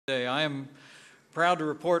I am proud to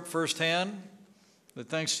report firsthand that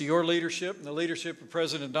thanks to your leadership and the leadership of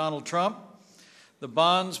President Donald Trump, the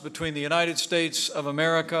bonds between the United States of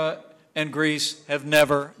America and Greece have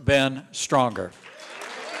never been stronger.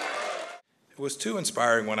 It was too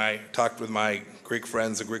inspiring when I talked with my Greek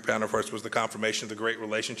friends. The Greek counterparts was the confirmation of the great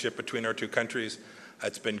relationship between our two countries.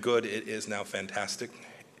 It's been good. It is now fantastic.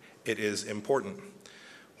 It is important.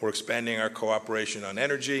 We're expanding our cooperation on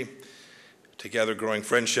energy, together growing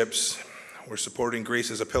friendships. We're supporting Greece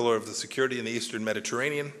as a pillar of the security in the Eastern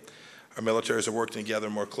Mediterranean. Our militaries are working together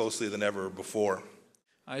more closely than ever before.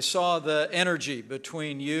 I saw the energy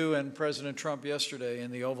between you and President Trump yesterday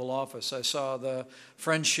in the Oval Office. I saw the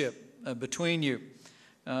friendship between you.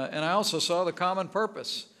 And I also saw the common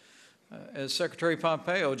purpose, as Secretary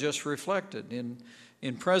Pompeo just reflected.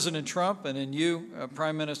 In President Trump and in you,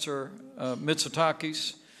 Prime Minister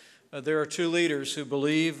Mitsotaki, there are two leaders who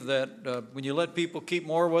believe that when you let people keep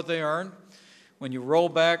more of what they earn, when you roll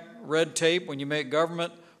back red tape, when you make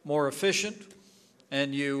government more efficient,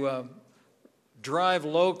 and you drive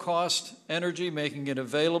low-cost energy, making it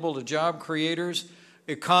available to job creators,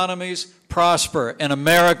 economies prosper, and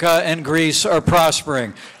America and Greece are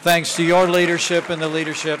prospering, thanks to your leadership and the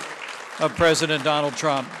leadership of President Donald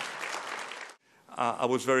Trump. I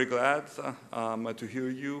was very glad to hear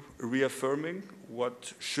you reaffirming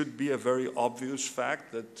what should be a very obvious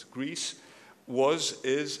fact, that Greece was,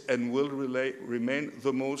 is, and will remain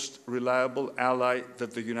the most reliable ally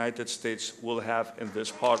that the United States will have in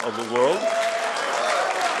this part of the world.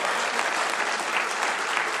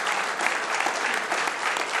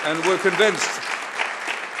 And we're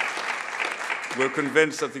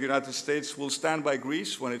convinced that the United States will stand by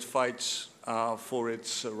Greece when it fights for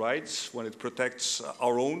its rights, when it protects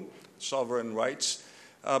our own sovereign rights,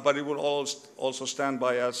 but it will also stand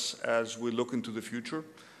by us as we look into the future,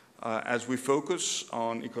 as we focus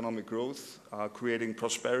on economic growth, creating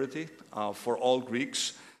prosperity for all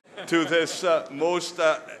Greeks, to this most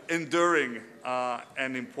enduring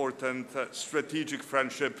and important strategic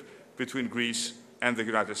friendship between Greece and the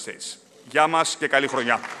United States. Γεια μας και καλή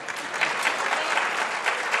χρονιά.